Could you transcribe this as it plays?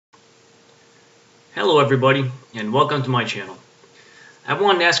Hello everybody, and welcome to my channel. I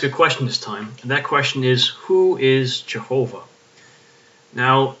wanted to ask a question this time, and that question is, who is Jehovah?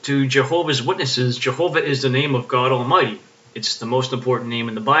 Now, to Jehovah's Witnesses, Jehovah is the name of God Almighty. It's the most important name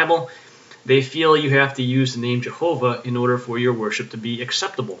in the Bible. They feel you have to use the name Jehovah in order for your worship to be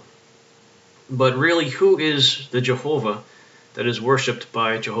acceptable. But really, who is the Jehovah that is worshipped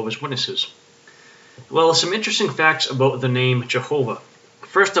by Jehovah's Witnesses? Well, some interesting facts about the name Jehovah.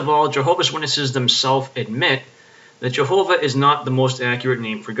 First of all, Jehovah's Witnesses themselves admit that Jehovah is not the most accurate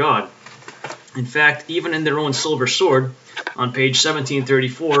name for God. In fact, even in their own Silver Sword, on page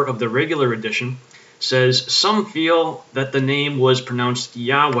 1734 of the regular edition, says, some feel that the name was pronounced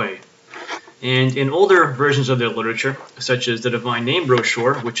Yahweh. And in older versions of their literature, such as the Divine Name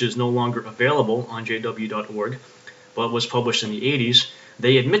Brochure, which is no longer available on jw.org, but was published in the 80s,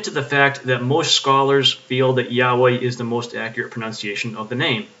 they admit to the fact that most scholars feel that Yahweh is the most accurate pronunciation of the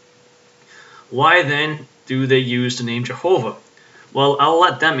name. Why then do they use the name Jehovah? Well, I'll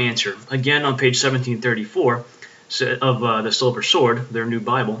let them answer. Again, on page 1734 of the Silver Sword, their new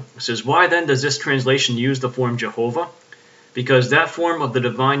Bible, it says, why then does this translation use the form Jehovah? Because that form of the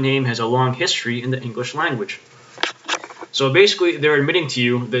divine name has a long history in the English language. So basically, they're admitting to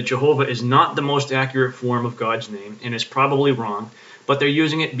you that Jehovah is not the most accurate form of God's name, and is probably wrong, but they're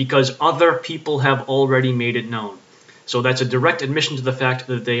using it because other people have already made it known. So that's a direct admission to the fact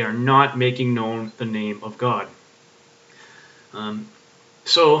that they are not making known the name of God.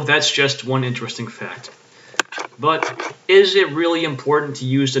 So that's just one interesting fact. But is it really important to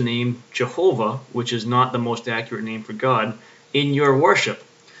use the name Jehovah, which is not the most accurate name for God, in your worship?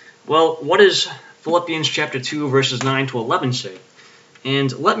 Well, what does Philippians chapter 2, verses 9 to 11 say?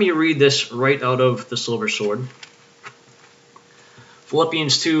 And let me read this right out of the Silver Sword.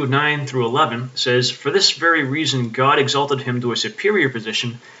 Philippians 2, 9 through 11 says, for this very reason God exalted him to a superior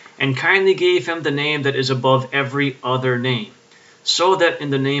position, and kindly gave him the name that is above every other name, so that in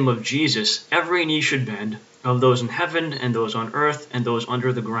the name of Jesus every knee should bend, of those in heaven and those on earth and those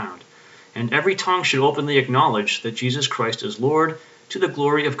under the ground, and every tongue should openly acknowledge that Jesus Christ is Lord, to the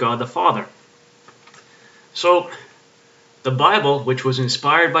glory of God the Father. So, the Bible, which was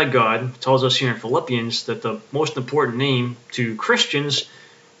inspired by God, tells us here in Philippians that the most important name to Christians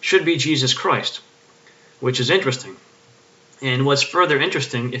should be Jesus Christ, which is interesting. And what's further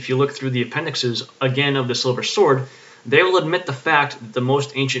interesting, if you look through the appendixes again of the Silver Sword, they will admit the fact that the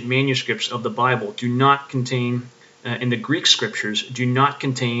most ancient manuscripts of the Bible do not contain, in the Greek scriptures, do not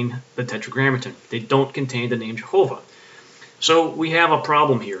contain the Tetragrammaton. They don't contain the name Jehovah. So we have a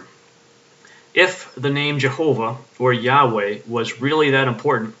problem here. If the name Jehovah or Yahweh was really that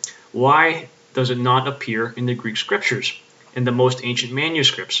important, why does it not appear in the Greek scriptures, in the most ancient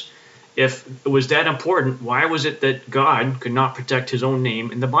manuscripts? If it was that important, why was it that God could not protect his own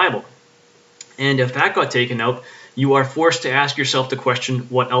name in the Bible? And if that got taken out, you are forced to ask yourself the question,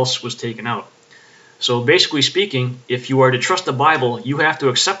 what else was taken out? So basically speaking, if you are to trust the Bible, you have to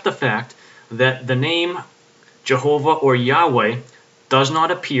accept the fact that the name Jehovah or Yahweh does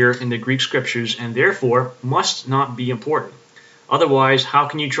not appear in the Greek scriptures and therefore must not be important. Otherwise, how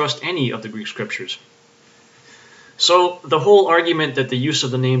can you trust any of the Greek scriptures? So the whole argument that the use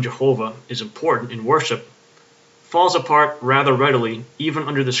of the name Jehovah is important in worship falls apart rather readily, even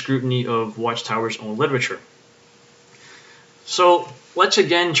under the scrutiny of Watchtower's own literature. So let's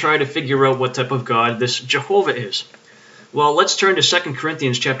again try to figure out what type of God this Jehovah is. Well, let's turn to 2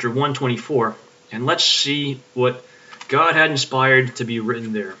 Corinthians chapter 1:24, and let's see what God had inspired to be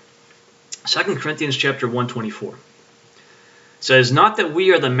written there. 2 Corinthians chapter 1:24 says, not that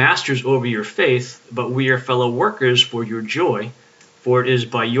we are the masters over your faith, but we are fellow workers for your joy, for it is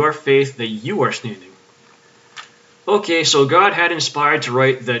by your faith that you are standing. Okay, so God had inspired to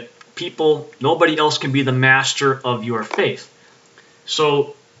write that nobody else can be the master of your faith.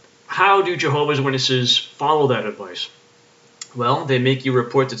 So how do Jehovah's Witnesses follow that advice? Well, they make you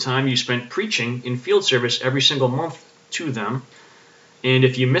report the time you spent preaching in field service every single month to them. And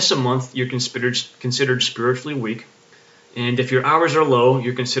if you miss a month, you're considered spiritually weak. And if your hours are low,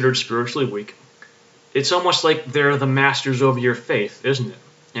 you're considered spiritually weak. It's almost like they're the masters over your faith, isn't it?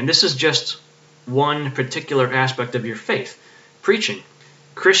 And this is just one particular aspect of your faith, preaching.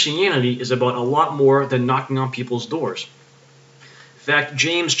 Christianity is about a lot more than knocking on people's doors. In fact,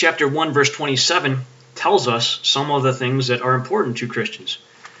 James chapter 1 verse 27 tells us some of the things that are important to Christians.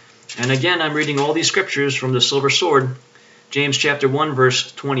 And again, I'm reading all these scriptures from the Silver Sword. James chapter 1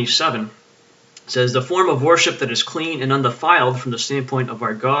 verse 27 says, the form of worship that is clean and undefiled from the standpoint of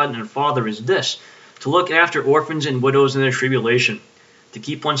our God and Father is this, to look after orphans and widows in their tribulation, to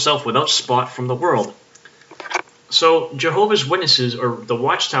keep oneself without spot from the world. So Jehovah's Witnesses, or the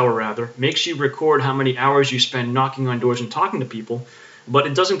Watchtower rather, makes you record how many hours you spend knocking on doors and talking to people, but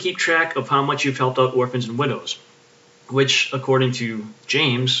it doesn't keep track of how much you've helped out orphans and widows, which, according to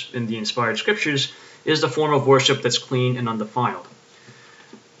James in the inspired scriptures, is the form of worship that's clean and undefiled.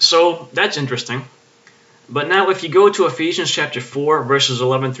 So that's interesting. But now if you go to Ephesians chapter 4, verses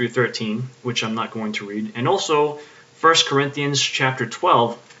 11 through 13, which I'm not going to read, and also 1 Corinthians chapter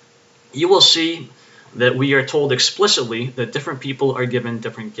 12, you will see that we are told explicitly that different people are given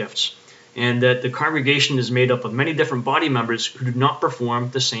different gifts, and that the congregation is made up of many different body members who do not perform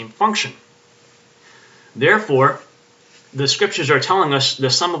the same function. Therefore, the scriptures are telling us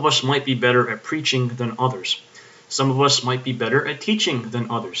that some of us might be better at preaching than others. Some of us might be better at teaching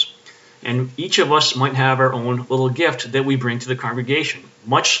than others. And each of us might have our own little gift that we bring to the congregation,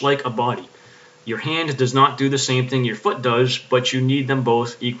 much like a body. Your hand does not do the same thing your foot does, but you need them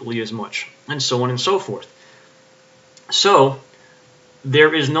both equally as much, and so on and so forth. So,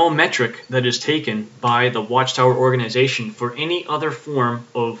 there is no metric that is taken by the Watchtower organization for any other form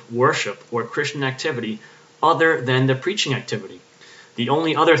of worship or Christian activity other than the preaching activity. The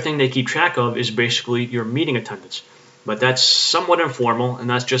only other thing they keep track of is basically your meeting attendance. But that's somewhat informal, and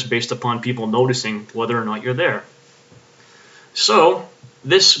that's just based upon people noticing whether or not you're there. So,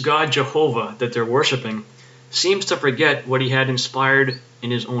 this God Jehovah that they're worshiping seems to forget what he had inspired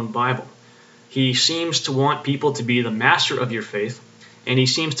in his own Bible. He seems to want people to be the master of your faith, and he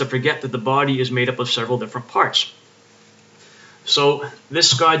seems to forget that the body is made up of several different parts. So,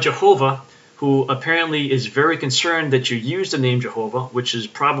 this God Jehovah, who apparently is very concerned that you use the name Jehovah, which is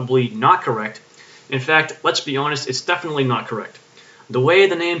probably not correct. In fact, let's be honest, it's definitely not correct. The way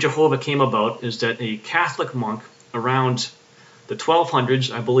the name Jehovah came about is that a Catholic monk around the 1200s,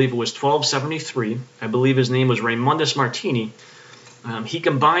 I believe it was 1273, I believe his name was Raymundus Martini, he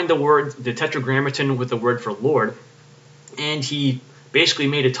combined the tetragrammaton with the word for Lord, and he basically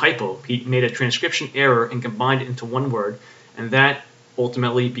made a typo. He made a transcription error and combined it into one word, and that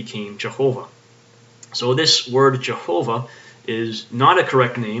ultimately became Jehovah. So this word Jehovah is not a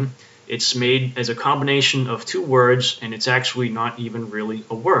correct name. It's made as a combination of two words, and it's actually not even really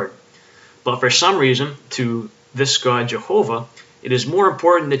a word. But for some reason, to this God Jehovah, it is more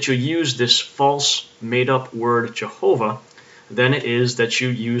important that you use this false made-up word Jehovah than it is that you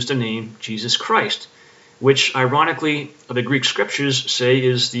use the name Jesus Christ, which ironically the Greek scriptures say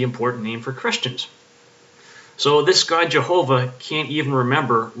is the important name for Christians. So this God Jehovah can't even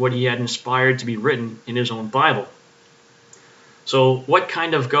remember what he had inspired to be written in his own Bible. So what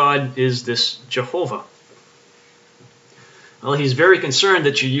kind of God is this Jehovah? Well, he's very concerned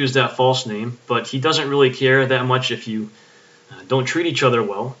that you use that false name, but he doesn't really care that much if you don't treat each other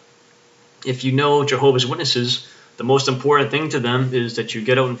well. If you know Jehovah's Witnesses, the most important thing to them is that you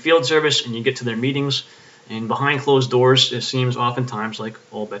get out in field service and you get to their meetings, and behind closed doors, it seems oftentimes like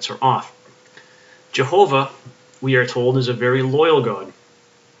all bets are off. Jehovah, we are told, is a very loyal God.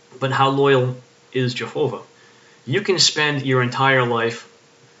 But how loyal is Jehovah? You can spend your entire life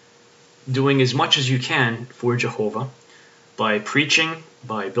doing as much as you can for Jehovah by preaching,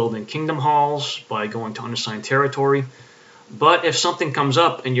 by building kingdom halls, by going to unassigned territory. But if something comes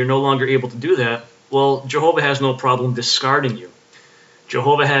up and you're no longer able to do that, well, Jehovah has no problem discarding you.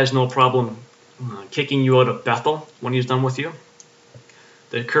 Jehovah has no problem kicking you out of Bethel when he's done with you.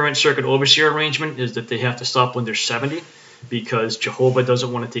 The current circuit overseer arrangement is that they have to stop when they're 70 because Jehovah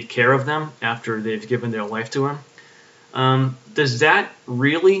doesn't want to take care of them after they've given their life to him. Does that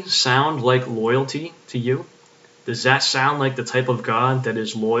really sound like loyalty to you? Does that sound like the type of God that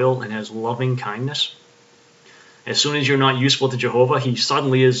is loyal and has loving kindness? As soon as you're not useful to Jehovah, he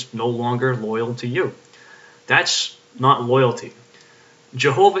suddenly is no longer loyal to you. That's not loyalty.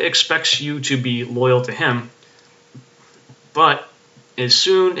 Jehovah expects you to be loyal to him, but as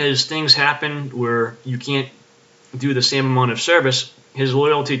soon as things happen where you can't do the same amount of service, his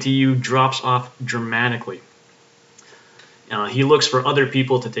loyalty to you drops off dramatically. He looks for other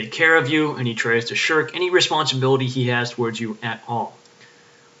people to take care of you, and he tries to shirk any responsibility he has towards you at all.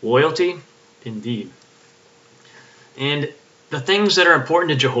 Loyalty? Indeed. And the things that are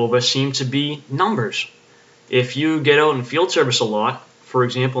important to Jehovah seem to be numbers. If you get out in field service a lot, for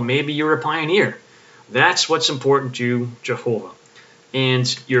example, maybe you're a pioneer. That's what's important to Jehovah. And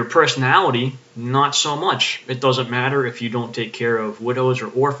your personality, not so much. It doesn't matter if you don't take care of widows or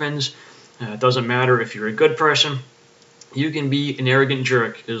orphans. It doesn't matter if you're a good person. You can be an arrogant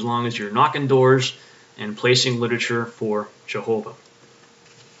jerk as long as you're knocking doors and placing literature for Jehovah.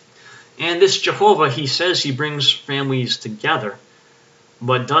 And this Jehovah, he says he brings families together,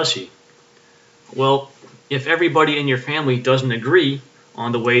 but does he? Well, if everybody in your family doesn't agree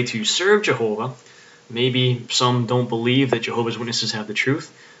on the way to serve Jehovah, maybe some don't believe that Jehovah's Witnesses have the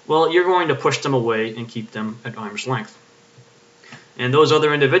truth, well, you're going to push them away and keep them at arm's length. And those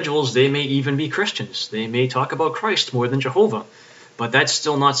other individuals, they may even be Christians. They may talk about Christ more than Jehovah, but that's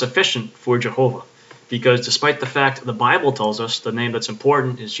still not sufficient for Jehovah, because despite the fact the Bible tells us the name that's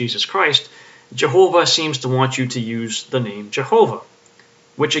important is Jesus Christ, Jehovah seems to want you to use the name Jehovah,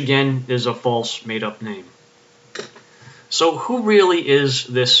 which again is a false made-up name. So who really is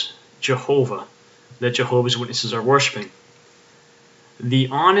this Jehovah that Jehovah's Witnesses are worshiping? The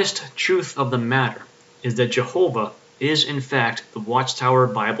honest truth of the matter is that Jehovah is in fact the Watchtower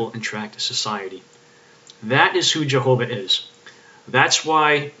Bible and Tract Society. That is who Jehovah is. That's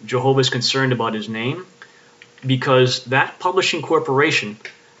why Jehovah is concerned about his name, because that publishing corporation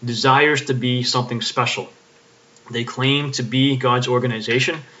desires to be something special. They claim to be God's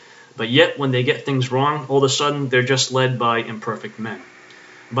organization, but yet when they get things wrong, all of a sudden they're just led by imperfect men.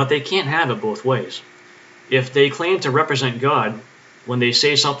 But they can't have it both ways. If they claim to represent God, when they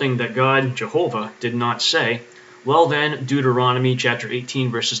say something that God, Jehovah, did not say, well then Deuteronomy chapter 18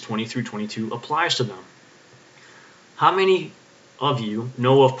 verses 20 through 22 applies to them. How many of you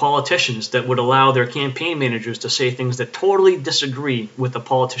know of politicians that would allow their campaign managers to say things that totally disagree with the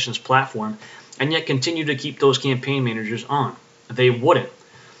politician's platform and yet continue to keep those campaign managers on? They wouldn't.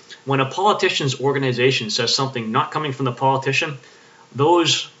 When a politician's organization says something not coming from the politician,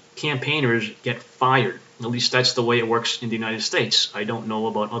 those campaigners get fired. At least that's the way it works in the United States. I don't know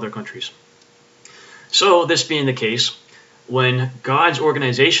about other countries. So this being the case, when God's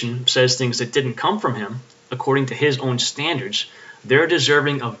organization says things that didn't come from him, according to his own standards, they're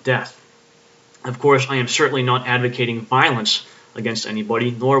deserving of death. Of course, I am certainly not advocating violence against anybody,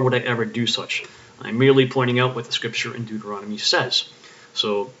 nor would I ever do such. I'm merely pointing out what the scripture in Deuteronomy says.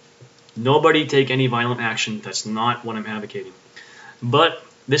 So nobody take any violent action. That's not what I'm advocating. But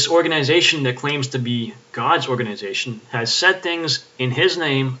this organization that claims to be God's organization has said things in his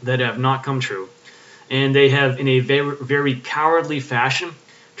name that have not come true. And they have, in a very, very cowardly fashion,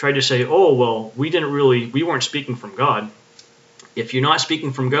 tried to say, oh, well, we weren't speaking from God. If you're not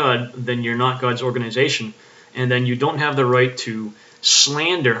speaking from God, then you're not God's organization, and then you don't have the right to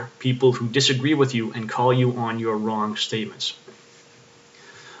slander people who disagree with you and call you on your wrong statements.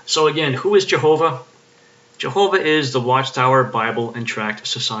 So again, who is Jehovah? Jehovah is the Watchtower Bible and Tract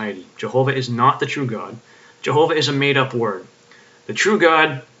Society. Jehovah is not the true God. Jehovah is a made-up word. The true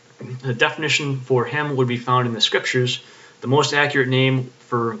God, the definition for him would be found in the scriptures. The most accurate name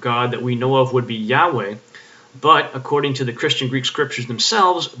for God that we know of would be Yahweh. But according to the Christian Greek scriptures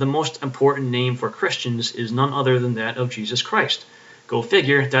themselves, the most important name for Christians is none other than that of Jesus Christ. Go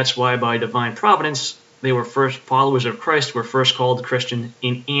figure, that's why by divine providence, followers of Christ were first called Christian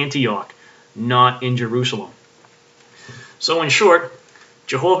in Antioch, not in Jerusalem. So in short,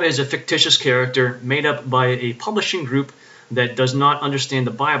 Jehovah is a fictitious character made up by a publishing group that does not understand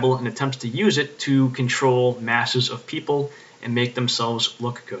the Bible and attempts to use it to control masses of people and make themselves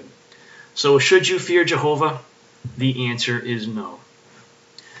look good. So should you fear Jehovah? The answer is no.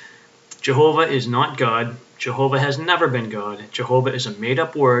 Jehovah is not God. Jehovah has never been God. Jehovah is a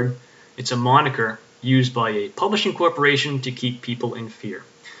made-up word. It's a moniker used by a publishing corporation to keep people in fear.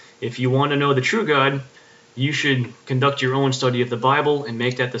 If you want to know the true God, you should conduct your own study of the Bible and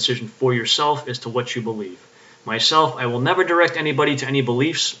make that decision for yourself as to what you believe. Myself, I will never direct anybody to any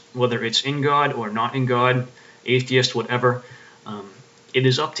beliefs, whether it's in God or not in God, atheist, whatever. It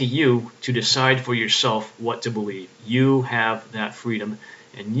is up to you to decide for yourself what to believe. You have that freedom,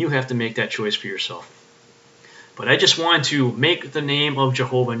 and you have to make that choice for yourself. But I just wanted to make the name of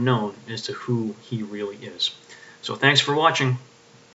Jehovah known as to who he really is. So thanks for watching.